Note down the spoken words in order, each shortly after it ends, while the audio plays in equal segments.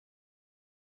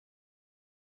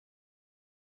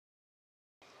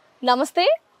నమస్తే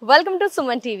welcome to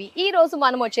Suman TV. ఈ రోజు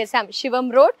మనం వచ్చేసాం శివం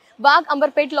రోడ్ బాగ్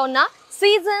అంబర్పేటలో ఉన్న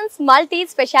సీజన్స్ మల్టీ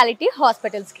స్పెషాలిటీ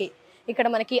హాస్పిటల్స్ కి. ఇక్కడ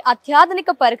మనకి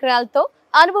అత్యాధునిక పరికరాలతో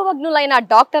అనుభవజ్ఞులైన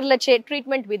డాక్టర్లచే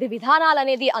ట్రీట్మెంట్ విధి విధానాలు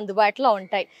అనేది అందుబాటులో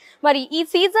ఉంటాయి. మరి ఈ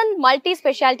సీజన్ మల్టీ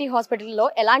స్పెషాలిటీ హాస్పిటల్లో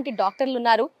ఎలాంటి డాక్టర్లు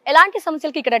ఉన్నారు, ఎలాంటి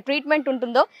సమస్యలకి ఇక్కడ ట్రీట్మెంట్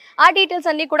ఉంటుందో ఆ డీటెయిల్స్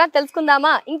అన్ని కూడా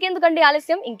తెలుసుకుందామా? ఇంకెందుకండి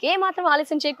ఆలస్యం, ఇంకేమాత్రం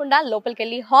ఆలస్యం చేయకుండా లోపలికి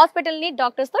వెళ్ళి హాస్పిటల్ని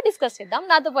డాక్టర్స్తో డిస్కస్ చేద్దాం.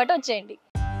 నాతో పాటు వచ్చేయండి.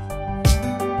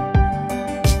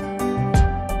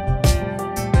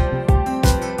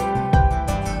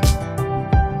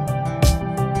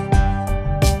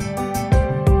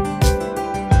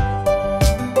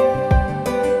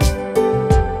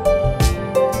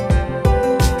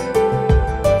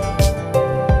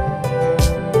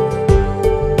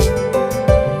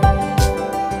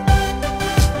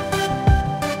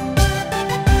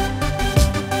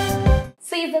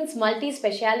 Multi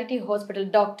speciality hospital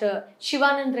doctor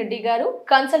Shivanand Reddy గారు,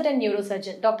 కన్సల్టెంట్ న్యూరో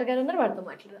సర్జన్. డాక్టర్ గారు ఉన్నారు, వారితో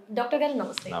మాట్లాడదాం. డాక్టర్ గారు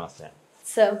నమస్తే. నమస్తే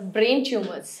సార్, బ్రెయిన్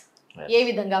ట్యూమర్స్ ఏ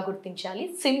విధంగా గుర్తించాలి,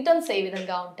 సిమ్టమ్స్ ఏ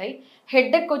విధంగా ఉంటాయి?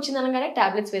 హెడ్ఏక్ వచ్చిందనగానే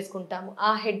టాబ్లెట్స్ వేసుకుంటాము,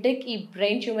 ఆ హెడ్ఏక్ ఈ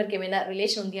బ్రెయిన్ ట్యూమర్కి ఏమైనా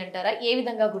రిలేషన్ ఉంది అంటారా? ఏ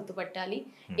విధంగా గుర్తుపట్టాలి,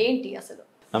 ఏంటి అసలు?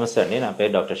 నమస్తే అండి, నా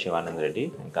పేరు doctor Shivanand Reddy,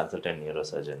 consultant neuro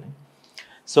surgeon.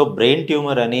 So brain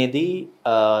tumour అనేది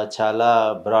చాలా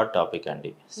బ్రాడ్ టాపిక్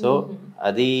అండి. సో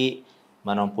అది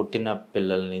మనం పుట్టిన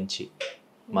పిల్లల నుంచి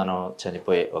మనం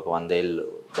చనిపోయే ఒక 100 ఏళ్ళు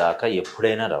దాకా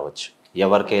ఎప్పుడైనా రావచ్చు,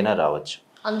 ఎవరికైనా రావచ్చు.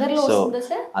 సో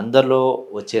అందరిలో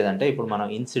వచ్చేదంటే ఇప్పుడు మనం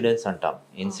ఇన్సిడెన్స్ అంటాం.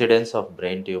 Incidence of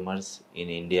brain tumours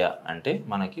in India అంటే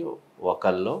మనకి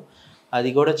ఒకళ్ళు,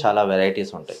 అది కూడా చాలా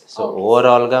వెరైటీస్ ఉంటాయి. సో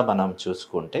ఓవరాల్గా మనం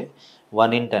చూసుకుంటే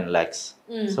 1 in 10 lakhs.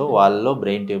 సో వాళ్ళలో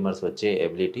బ్రెయిన్ ట్యూమర్స్ వచ్చే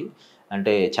ఎబిలిటీ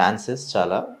అంటే ఛాన్సెస్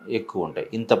చాలా ఎక్కువ ఉంటాయి,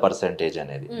 ఇంత పర్సంటేజ్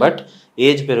అనేది. బట్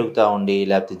ఏజ్ పెరుగుతూ ఉండి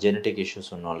లేకపోతే జెనెటిక్ ఇష్యూస్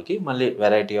ఉన్న వాళ్ళకి మళ్ళీ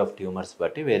వెరైటీ ఆఫ్ ట్యూమర్స్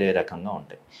బట్టి వేరే రకంగా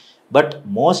ఉంటాయి. బట్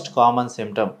మోస్ట్ కామన్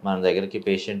సిమ్టమ్ మన దగ్గరికి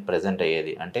పేషెంట్ ప్రజెంట్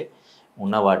అయ్యేది అంటే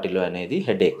ఉన్న వాటిలో అనేది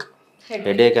హెడేక్.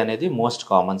 హెడేక్ అనేది మోస్ట్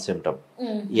కామన్ సిమ్టమ్.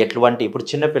 ఎటువంటి ఇప్పుడు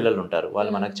చిన్న పిల్లలు ఉంటారు,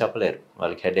 వాళ్ళు మనకు చెప్పలేరు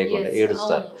వాళ్ళకి హెడేక్ ఉంటే,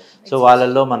 ఏడుస్తారు. సో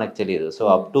వాళ్ళల్లో మనకు తెలియదు. సో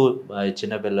అప్ టు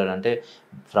చిన్న పిల్లలు అంటే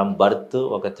ఫ్రమ్ బర్త్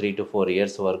ఒక 3 to 4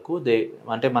 years వరకు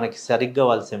అంటే మనకి సరిగ్గా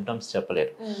వాళ్ళ సిమ్టమ్స్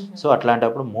చెప్పలేరు. సో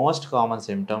అట్లాంటప్పుడు మోస్ట్ కామన్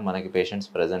సిమ్టమ్ మనకి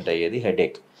పేషెంట్స్ ప్రజెంట్ అయ్యేది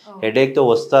హెడేక్. హెడేక్తో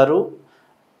వస్తారు,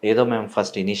 ఏదో మేము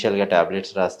ఫస్ట్ ఇనీషియల్గా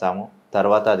ట్యాబ్లెట్స్ రాస్తాము,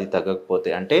 తర్వాత అది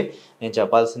తగ్గకపోతే అంటే నేను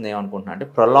చెప్పాల్సింది ఏమనుకుంటున్నా అంటే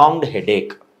prolonged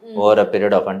headache over a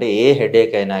period of, అంటే ఏ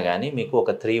హెడేక్ అయినా కానీ మీకు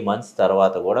ఒక 3 months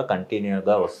తర్వాత కూడా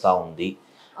కంటిన్యూగా వస్తూ ఉంది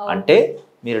అంటే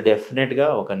మీరు డెఫినెట్గా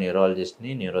ఒక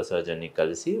న్యూరాలజిస్ట్ని, న్యూరో సర్జన్ని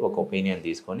కలిసి ఒక ఒపీనియన్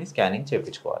తీసుకొని స్కానింగ్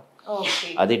చేయించుకోవాలి.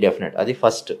 అది డెఫినెట్, అది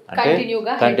ఫస్ట్. అంటే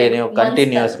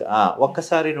కంటిన్యూస్గా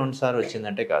ఒక్కసారి 2 సార్లు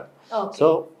వచ్చిందంటే కాదు. సో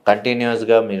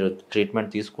కంటిన్యూస్గా మీరు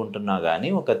ట్రీట్మెంట్ తీసుకుంటున్నా కానీ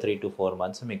ఒక 3 to 4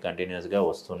 months మీకు కంటిన్యూస్గా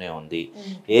వస్తూనే ఉంది,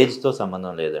 ఏజ్తో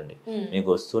సంబంధం లేదండి, మీకు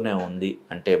వస్తూనే ఉంది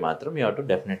అంటే మాత్రం you have to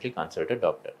definitely consult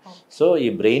doctor. So ఈ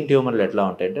బ్రెయిన్ ట్యూమర్లు ఎట్లా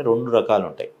ఉంటాయంటే 2 రకాలు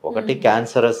ఉంటాయి, ఒకటి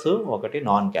క్యాన్సరస్, ఒకటి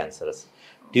నాన్ క్యాన్సరస్.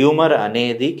 ట్యూమర్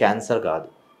అనేది క్యాన్సర్ కాదు.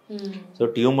 సో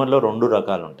ట్యూమర్లో 2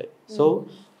 రకాలు ఉంటాయి. సో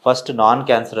ఫస్ట్ నాన్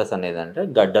క్యాన్సరస్ అనేది అంటే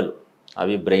గడ్డలు,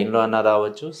 అవి బ్రెయిన్లో అన్నా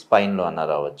రావచ్చు, స్పైన్లో అన్నా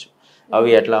రావచ్చు. అవి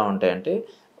ఎట్లా ఉంటాయంటే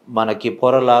మనకి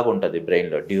పొరలాగా ఉంటుంది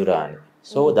బ్రెయిన్లో, డ్యూరా అని.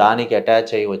 సో దానికి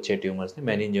అటాచ్ అయ్యి వచ్చే ట్యూమర్స్ని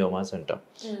మెనింజియోమాస్ అంటాం.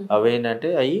 అవి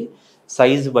ఏంటంటే అవి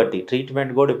సైజ్ బట్టి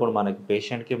ట్రీట్మెంట్ కూడా ఇప్పుడు మనకి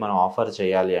పేషెంట్కి మనం ఆఫర్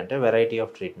చేయాలి అంటే వెరైటీ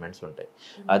ఆఫ్ ట్రీట్మెంట్స్ ఉంటాయి.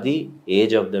 అది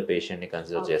ఏజ్ ఆఫ్ ద పేషెంట్ని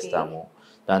కన్సిడర్ చేస్తాము,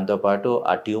 దాంతోపాటు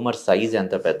ఆ ట్యూమర్ సైజ్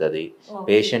ఎంత పెద్దది,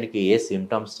 పేషెంట్కి ఏ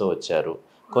సిమ్టమ్స్తో వచ్చారు.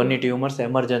 కొన్ని ట్యూమర్స్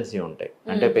ఎమర్జెన్సీ ఉంటాయి,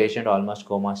 అంటే పేషెంట్ ఆల్మోస్ట్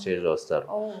కోమా స్టేజ్లో వస్తారు,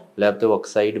 లేకపోతే ఒక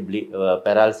సైడ్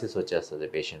పెరాలసిస్ వచ్చేస్తుంది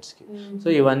పేషెంట్స్కి. సో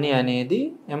ఇవన్నీ అనేది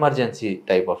emergency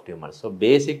type of tumours. So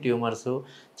basic tumours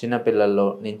చిన్నపిల్లల్లో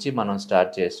నుంచి మనం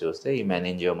స్టార్ట్ చేసి చూస్తే ఈ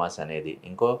మెనింజియోమాస్ అనేది,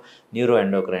 ఇంకో న్యూరో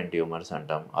ఎండోక్రైన్ ట్యూమర్స్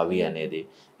అంటాం అవి అనేది,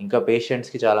 ఇంకా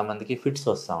పేషెంట్స్కి చాలామందికి ఫిట్స్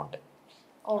వస్తూ ఉంటాయి.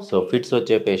 సో ఫిట్స్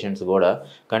వచ్చే పేషెంట్స్ కూడా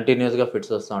కంటిన్యూస్గా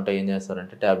ఫిట్స్ వస్తూ ఉంటాయి, ఏం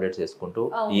చేస్తారంటే ట్యాబ్లెట్స్ వేసుకుంటూ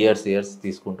ఇయర్స్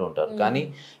తీసుకుంటూ ఉంటారు, కానీ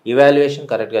ఇవాల్యుయేషన్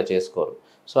కరెక్ట్గా చేసుకోరు.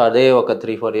 సో అదే ఒక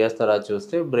 3-4 years తర్వాత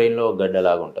చూస్తే బ్రెయిన్లో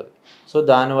గడ్డలాగా ఉంటుంది. సో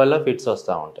దానివల్ల ఫిట్స్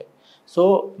వస్తూ ఉంటాయి. సో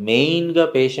మెయిన్గా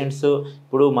పేషెంట్స్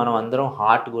ఇప్పుడు మనం అందరం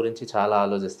హార్ట్ గురించి చాలా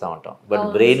ఆలోచిస్తూ ఉంటాం, బట్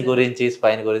బ్రెయిన్ గురించి,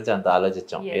 స్పైన్ గురించి అంత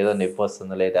ఆలోచించాం. ఏదో నొప్పి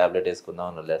వస్తుందో లేదు ట్యాబ్లెట్ వేసుకుందాం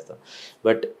అని వదిలేస్తాం.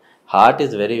 But heart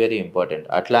is very very important.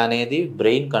 అట్లా అనేది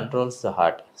brain controls the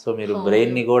heart. So మీరు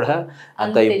బ్రెయిన్ని కూడా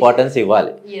అంత ఇంపార్టెన్స్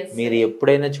ఇవ్వాలి. మీరు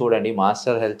ఎప్పుడైనా చూడండి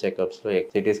master health చెకప్స్లో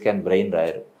CT scan brain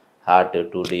రాయరు, హార్ట్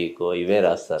 2D ఇవే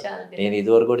రాస్తారు. నేను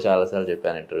ఇదివరకు కూడా చాలాసార్లు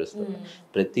చెప్పాను ఇంటర్వ్యూస్లో,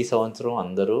 ప్రతి సంవత్సరం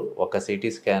అందరూ ఒక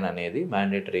సిటీ స్కాన్ అనేది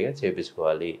మ్యాండేటరీగా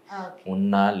చేయించుకోవాలి.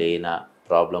 ఉన్నా లేనా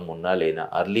ప్రాబ్లం ఉన్నా లేనా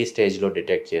అర్లీ స్టేజ్లో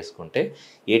డిటెక్ట్ చేసుకుంటే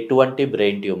ఎటువంటి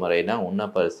బ్రెయిన్ ట్యూమర్ అయినా ఉన్న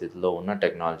పరిస్థితిలో ఉన్న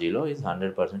టెక్నాలజీలో is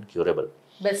 100% curable.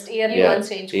 Best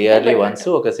yearly once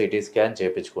ఒక సిటీ స్కాన్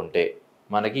చేయించుకుంటే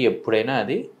మనకి ఎప్పుడైనా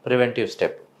అది ప్రివెంటివ్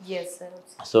స్టెప్.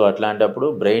 సో అట్లాంటప్పుడు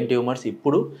బ్రెయిన్ ట్యూమర్స్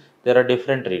ఇప్పుడు దేర్ ఆర్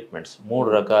డిఫరెంట్ ట్రీట్మెంట్స్.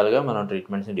 3 రకాలుగా మనం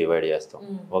ట్రీట్మెంట్స్ని డివైడ్ చేస్తాం.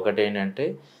 ఒకటి ఏంటంటే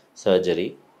సర్జరీ,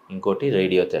 ఇంకోటి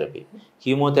రేడియోథెరపీ.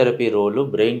 కీమోథెరపీ రోలు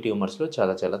బ్రెయిన్ ట్యూమర్స్లో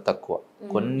చాలా చాలా తక్కువ.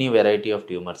 కొన్ని వెరైటీ ఆఫ్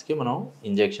ట్యూమర్స్కి మనం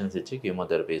ఇంజెక్షన్స్ ఇచ్చి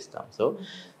కీమోథెరపీ ఇస్తాం. సో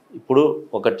ఇప్పుడు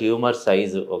ఒక ట్యూమర్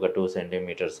సైజు ఒక 2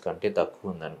 సెంటీమీటర్స్ కంటే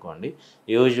తక్కువ ఉందనుకోండి,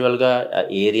 యూజువల్గా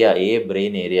ఏ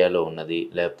బ్రెయిన్ ఏరియాలో ఉన్నది,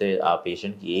 లేకపోతే ఆ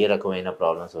పేషెంట్కి ఏ రకమైన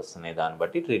ప్రాబ్లమ్స్ వస్తున్నాయి దాన్ని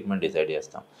బట్టి ట్రీట్మెంట్ డిసైడ్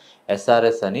చేస్తాం.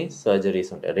 ఎస్ఆర్ఎస్ అని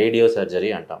సర్జరీస్ ఉంటాయి, రేడియో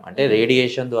సర్జరీ అంటాం. అంటే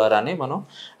రేడియేషన్ ద్వారానే మనం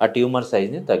ఆ ట్యూమర్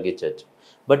సైజ్ని తగ్గించవచ్చు.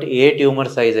 బట్ ఏ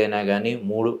ట్యూమర్ సైజ్ అయినా కానీ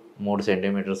 3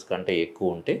 సెంటీమీటర్స్ కంటే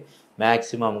ఎక్కువ ఉంటే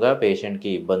మ్యాక్సిమంగా పేషెంట్కి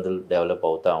ఇబ్బందులు డెవలప్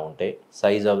అవుతూ ఉంటాయి.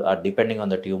 Size of depending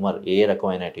on the tumour, ఏ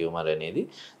రకమైన ట్యూమర్ అనేది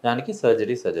దానికి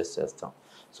సర్జరీ సజెస్ట్ చేస్తాం.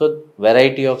 సో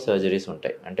వెరైటీ ఆఫ్ సర్జరీస్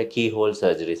ఉంటాయి. అంటే కీ హోల్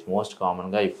సర్జరీస్ మోస్ట్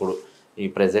కామన్గా ఇప్పుడు ఈ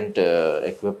ప్రజెంట్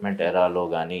ఎక్విప్మెంట్ ఎరాలో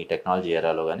కానీ టెక్నాలజీ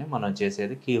ఎరాలో కానీ మనం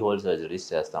చేసేది కీ హోల్ సర్జరీస్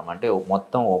చేస్తాం. అంటే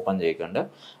మొత్తం ఓపెన్ చేయకుండా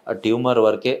ఆ ట్యూమర్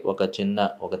వరకే ఒక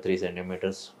 3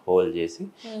 సెంటీమీటర్స్ హోల్ చేసి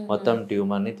మొత్తం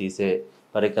ట్యూమర్ని తీసే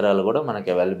పరికరాలు కూడా మనకి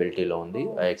అవైలబిలిటీలో ఉంది.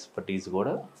 ఆ ఎక్స్పర్టీస్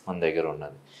కూడా మన దగ్గర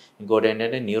ఉన్నది. ఇంకోటి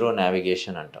ఏంటంటే న్యూరో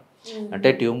నావిగేషన్ అంటాం. అంటే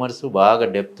ట్యూమర్స్ బాగా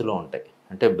డెప్త్లో ఉంటాయి,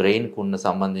 అంటే బ్రెయిన్కు ఉన్న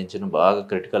సంబంధించిన బాగా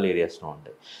క్రిటికల్ ఏరియాస్లో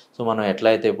ఉంటాయి. సో మనం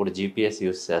ఎట్లయితే ఇప్పుడు జీపీఎస్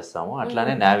యూస్ చేస్తామో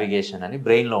అట్లానే నావిగేషన్ అని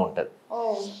బ్రెయిన్లో ఉంటుంది.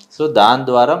 సో దాని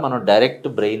ద్వారా మనం డైరెక్ట్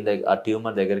బ్రెయిన్ ఆ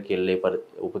ట్యూమర్ దగ్గరికి వెళ్ళే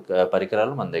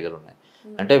పరికరాలు మన దగ్గర ఉన్నాయి.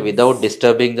 అంటే without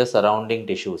disturbing the surrounding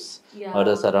tissues are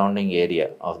the surrounding area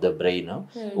of the brain,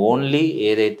 only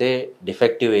ఏదైతే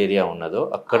డిఫెక్టివ్ ఏరియా ఉన్నదో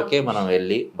అక్కడికే మనం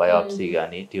వెళ్ళి బయాప్సీ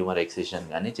కానీ ట్యూమర్ ఎక్సిషన్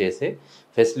కానీ చేసే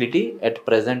ఫెసిలిటీ ఎట్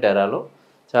ప్రెజెంట్ ఎరాలో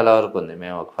చాలా వరకు ఉంది.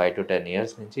 మేము ఒక 5 to 10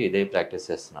 years నుంచి ఇదే ప్రాక్టీస్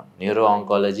చేస్తున్నాం. న్యూరో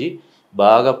ఆంకాలజీ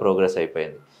బాగా ప్రోగ్రెస్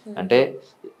అయిపోయింది. అంటే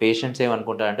పేషెంట్స్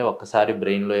ఏమనుకుంటారంటే ఒక్కసారి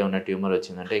బ్రెయిన్లో ఏమైనా ట్యూమర్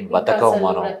వచ్చిందంటే ఇంక బతకం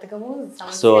మనం,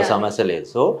 సో సమస్య లేదు.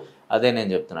 సో అదే నేను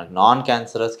చెప్తున్నాను,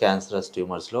 క్యాన్సరస్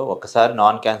ట్యూమర్స్లో ఒకసారి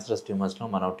క్యాన్సరస్ ట్యూమర్స్లో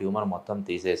మనం ట్యూమర్ మొత్తం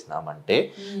తీసేసినామంటే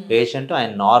పేషెంట్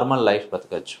ఆయన normal life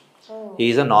బతకచ్చు.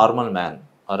 He's a normal man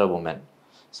are a women.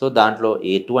 So దాంట్లో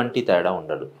ఎటువంటి తేడా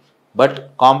ఉండదు. బట్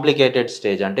కాంప్లికేటెడ్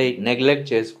స్టేజ్ అంటే నెగ్లెక్ట్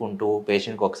చేసుకుంటూ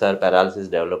పేషెంట్కి ఒకసారి పారాలసిస్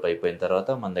డెవలప్ అయిపోయిన తర్వాత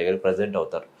మన దగ్గర ప్రజెంట్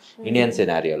అవుతారు ఇండియన్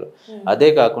సినారియోలో. అదే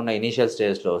కాకుండా ఇనీషియల్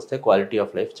స్టేజ్లో వస్తే క్వాలిటీ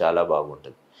ఆఫ్ లైఫ్ చాలా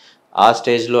బాగుంటుంది. ఆ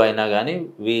స్టేజ్లో అయినా కానీ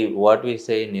what we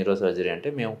say in neuro surgery అంటే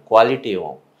మేము క్వాలిటీ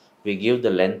ఇవ్వం, we give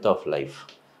the length of life.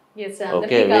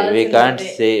 Okay, we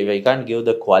can't give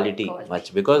the quality much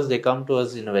because they come to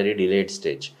us in a very delayed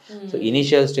stage. So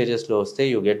initial stages lo vaste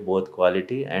you get both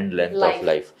quality and length of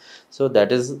life. So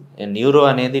that is neuro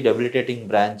అనేది debilitating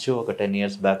branch ఒక 10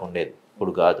 years back ఉండేది,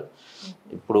 ఇప్పుడు కాదు.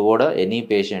 ఇప్పుడు కూడా any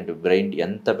patient brain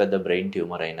ఎంత పెద్ద brain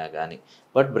tumour అయినా కానీ,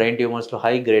 బట్ బ్రెయిన్ ట్యూమర్స్లో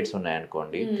హై గ్రేడ్స్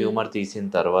ఉన్నాయనుకోండి, ట్యూమర్ తీసిన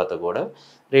తర్వాత కూడా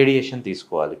రేడియేషన్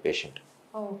తీసుకోవాలి పేషెంట్.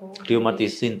 ట్యూమర్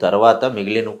తీసిన తర్వాత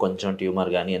మిగిలిన కొంచెం ట్యూమర్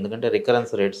కానీ, ఎందుకంటే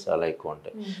రికరెన్స్ రేట్స్ చాలా ఎక్కువ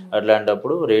ఉంటాయి,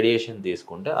 అట్లాంటప్పుడు రేడియేషన్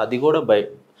తీసుకుంటే అది కూడా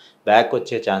బ్యాక్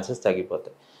వచ్చే ఛాన్సెస్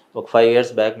తగ్గిపోతాయి. ఒక 5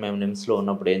 years బ్యాక్ మేము నిమ్స్లో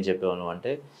ఉన్నప్పుడు ఏం చెప్పేవాళ్ళం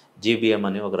అంటే జీబీఎం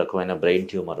అని ఒక రకమైన బ్రెయిన్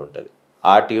ట్యూమర్ ఉంటుంది.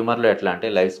 ఆ ట్యూమర్లో ఎట్లా అంటే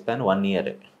life span 1 year,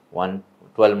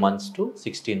 12 months to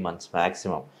 16 months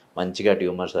maximum మంచిగా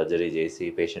ట్యూమర్ సర్జరీ చేసి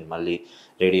పేషెంట్ మళ్ళీ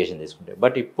రేడియేషన్ తీసుకుంటే.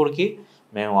 బట్ ఇప్పటికి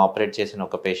మేము ఆపరేట్ చేసిన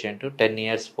ఒక పేషెంట్ 10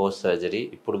 years పోస్ట్ సర్జరీ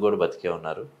ఇప్పుడు కూడా బతికే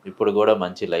ఉన్నారు, ఇప్పుడు కూడా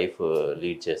మంచి లైఫ్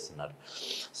లీడ్ చేస్తున్నారు.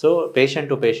 సో పేషెంట్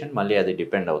టు పేషెంట్ మళ్ళీ అది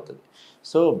డిపెండ్ అవుతుంది.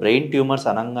 సో బ్రెయిన్ ట్యూమర్స్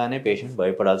అనగానే పేషెంట్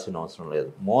భయపడాల్సిన అవసరం లేదు.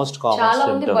 మోస్ట్ కామన్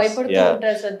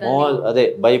సిమ్టమ్స్ అదే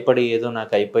భయపడి ఏదో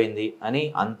నాకు అయిపోయింది అని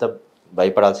అంత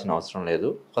భయపడాల్సిన అవసరం లేదు.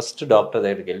 ఫస్ట్ డాక్టర్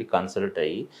దగ్గరికి వెళ్ళి కన్సల్ట్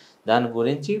అయ్యి దాని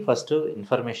గురించి ఫస్ట్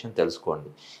ఇన్ఫర్మేషన్ తెలుసుకోండి.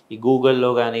 ఈ గూగుల్లో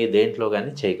కానీ దేంట్లో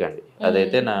కానీ చేయకండి,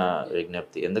 అదైతే నా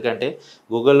విజ్ఞప్తి. ఎందుకంటే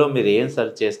గూగుల్లో మీరు ఏం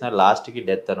సెర్చ్ చేసినా లాస్ట్కి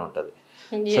డెత్ అని ఉంటుంది.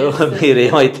 సో మీరు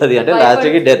ఏమవుతుంది అంటే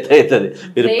లాస్ట్కి డెత్ అవుతుంది.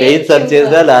 మీరు పెయిన్ సెర్చ్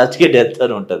చేసినా లాస్ట్కి డెత్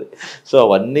అని ఉంటుంది. సో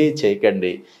అవన్నీ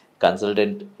చేయకండి.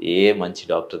 కన్సల్టెంట్ ఏ మంచి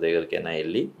డాక్టర్ దగ్గరికైనా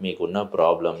వెళ్ళి మీకున్న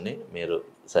ప్రాబ్లమ్ని మీరు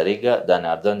సరిగ్గా దాన్ని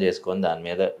అర్థం చేసుకొని దాని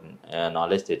మీద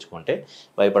నాలెడ్జ్ తెచ్చుకుంటే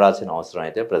భయపడాల్సిన అవసరం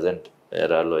అయితే ప్రజెంట్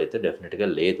ఎరాలో అయితే డెఫినెట్గా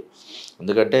లేదు.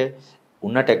 ఎందుకంటే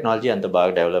ఉన్న టెక్నాలజీ అంత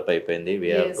బాగా డెవలప్ అయిపోయింది. We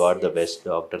have got the best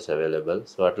doctors available.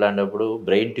 So అట్లాంటప్పుడు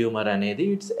బ్రెయిన్ ట్యూమర్ అనేది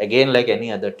it's again like any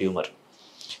other tumour.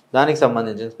 దానికి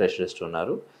సంబంధించిన స్పెషలిస్ట్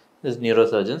ఉన్నారు, neuro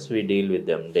surgeons, we deal with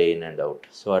them day in and out.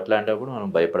 So అట్లాంటప్పుడు మనం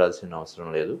భయపడాల్సిన అవసరం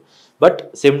లేదు. బట్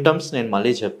సిమ్టమ్స్ నేను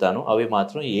మళ్ళీ చెప్తాను, అవి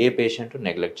మాత్రం ఏ పేషెంట్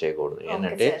నెగ్లెక్ట్ చేయకూడదు.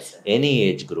 ఏంటంటే ఎనీ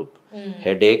ఏజ్ గ్రూప్,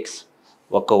 హెడేక్స్,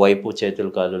 ఒక్కవైపు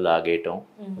చేతులు కాళ్ళు లాగేయటం,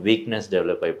 వీక్నెస్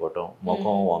డెవలప్ అయిపోవటం,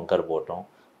 ముఖం వంకర పోవటం,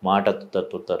 మాట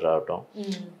తుత్తరు రావటం,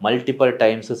 మల్టిపుల్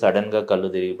టైమ్స్ సడన్గా కళ్ళు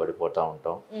తిరిగి పడిపోతూ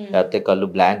ఉంటాం, లేకపోతే కళ్ళు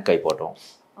బ్లాంక్ అయిపోవటం,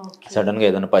 సడన్గా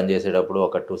ఏదైనా పని చేసేటప్పుడు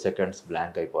ఒక 2 seconds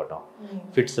బ్లాంక్ అయిపోవటం,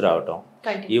 ఫిట్స్ రావటం,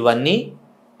 ఇవన్నీ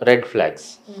రెడ్ ఫ్లాగ్స్.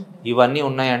 ఇవన్నీ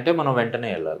ఉన్నాయంటే మనం వెంటనే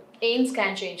వెళ్ళాలి.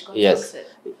 ఎస్,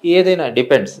 ఏదైనా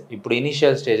డిపెండ్స్. ఇప్పుడు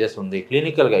ఇనిషియల్ స్టేజెస్ ఉంది,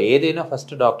 క్లినికల్గా ఏదైనా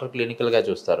ఫస్ట్ డాక్టర్ క్లినికల్గా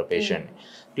చూస్తారు పేషెంట్ని.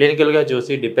 క్లినికల్గా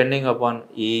చూసి డిపెండింగ్ అపాన్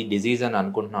ఈ డిజీజ్ అని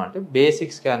అనుకుంటున్నాం అంటే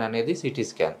బేసిక్ స్కాన్ అనేది సిటీ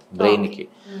స్కాన్ బ్రెయిన్కి.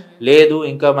 లేదు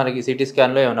ఇంకా మనకి సిటీ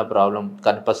స్కాన్లో ఏమైనా ప్రాబ్లం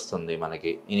కనిపిస్తుంది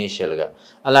మనకి ఇనీషియల్గా,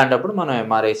 అలాంటప్పుడు మనం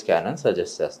ఎంఆర్ఐ స్కాన్ అని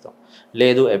సజెస్ట్ చేస్తాం.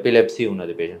 లేదు ఎపిలెప్సీ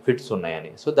ఉన్నది పేషెంట్, ఫిట్స్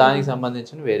ఉన్నాయని, సో దానికి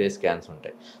సంబంధించిన వేరే స్కాన్స్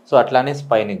ఉంటాయి. సో అట్లానే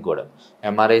స్పైన్కి కూడా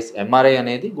ఎంఆర్ఐ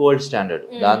అనేది గోల్డ్ స్టాండర్డ్.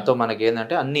 దాంతో మనకి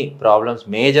ఏంటంటే అన్ని ప్రాబ్లమ్స్,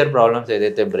 మేజర్ ప్రాబ్లమ్స్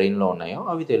ఏదైతే బ్రెయిన్లో ఉన్నాయో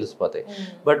అవి తెలిసిపోతాయి.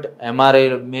 బట్ ఎంఆర్ఐ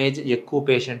ఎక్కువ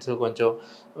పేషెంట్స్ కొంచెం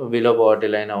బిలో పవర్టీ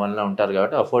లైన్ వల్ల ఉంటారు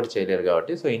కాబట్టి అఫోర్డ్ చేయలేరు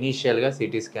కాబట్టి, సో ఇనీషియల్గా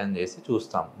సిటీ స్కాన్ చేసి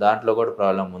చూస్తాం. దాంట్లో కూడా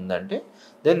ప్రాబ్లం ఉందంటే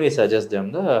then we suggest them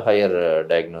the higher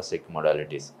diagnostic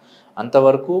modalities.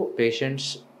 అంతవరకు పేషెంట్స్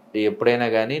ఎప్పుడైనా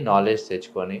కానీ నాలెడ్జ్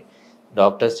తెచ్చుకొని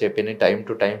డాక్టర్స్ చెప్పిన టైం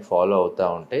టు టైం ఫాలో అవుతూ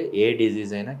ఉంటే ఏ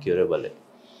డిజీజ్ అయినా క్యూరబులే.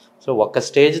 సో ఒక్క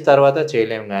స్టేజ్ తర్వాత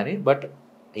చేయలేము కానీ, బట్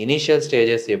ఇనీషియల్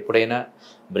స్టేజెస్ ఎప్పుడైనా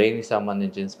బ్రెయిన్కి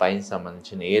సంబంధించిన, స్పైన్కి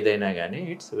సంబంధించిన ఏదైనా కానీ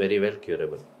it's very well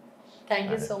curable.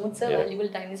 Thank you so much, sir. Valuable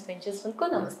time spent చేసుకుంటూ.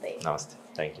 నమస్తే. నమస్తే,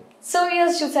 థ్యాంక్ యూ. సో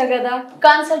ఇయర్స్ చూసారు కదా,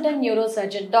 consultant neuro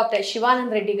surgeon doctor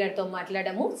Shivanand Reddy గారితో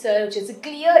మాట్లాడాము. సార్ వచ్చేసి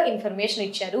క్లియర్ ఇన్ఫర్మేషన్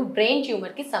ఇచ్చారు బ్రెయిన్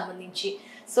ట్యూమర్కి సంబంధించి.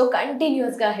 సో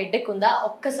కంటిన్యూస్గా హెడేక్ ఉందా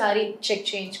ఒక్కసారి చెక్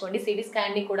చేయించుకోండి. సిటీ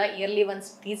స్కాన్ని కూడా ఇయర్లీ వన్స్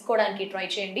తీసుకోవడానికి ట్రై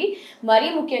చేయండి. మరీ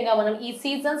ముఖ్యంగా మనం ఈ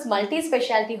సీజన్స్ మల్టీ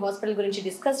స్పెషాలిటీ హాస్పిటల్ గురించి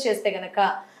డిస్కస్ చేస్తే గనక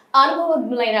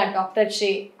అనుభవజ్ఞులైన డాక్టర్ చే,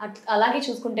 అలాగే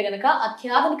చూసుకుంటే గనక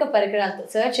అత్యాధునిక పరికరాలతో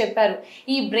సార్ చెప్పారు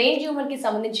ఈ బ్రెయిన్ ట్యూమర్కి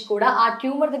సంబంధించి కూడా ఆ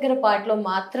ట్యూమర్ దగ్గర పార్ట్లో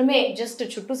మాత్రమే జస్ట్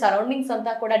చుట్టూ సరౌండింగ్స్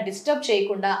అంతా కూడా డిస్టర్బ్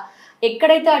చేయకుండా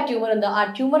ఎక్కడైతే ఆ ట్యూమర్ ఉందో ఆ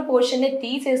ట్యూమర్ పోర్షన్ని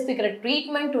తీసేస్తూ ఇక్కడ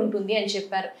ట్రీట్మెంట్ ఉంటుంది అని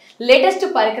చెప్పారు. లేటెస్ట్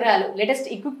పరికరాలు, లేటెస్ట్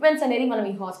ఎక్విప్మెంట్స్ అనేది మనం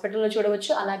ఈ హాస్పిటల్లో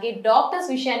చూడవచ్చు. అలాగే డాక్టర్స్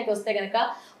విషయానికి వస్తే కనుక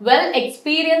వెల్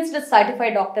ఎక్స్పీరియన్స్డ్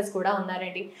సర్టిఫైడ్ డాక్టర్స్ కూడా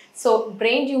ఉన్నారండి. సో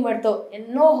బ్రెయిన్ ట్యూమర్తో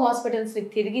ఎన్నో హాస్పిటల్స్ని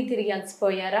తిరిగి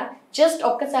అలసిపోయారా? జస్ట్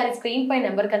ఒక్కసారి స్క్రీన్ పై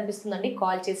నెంబర్ కనిపిస్తుందండి,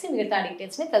 కాల్ చేసి మిగతా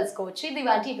డీటెయిల్స్ని తెలుసుకోవచ్చు. ఇది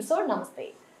వాటి ఎపిసోడ్. నమస్తే.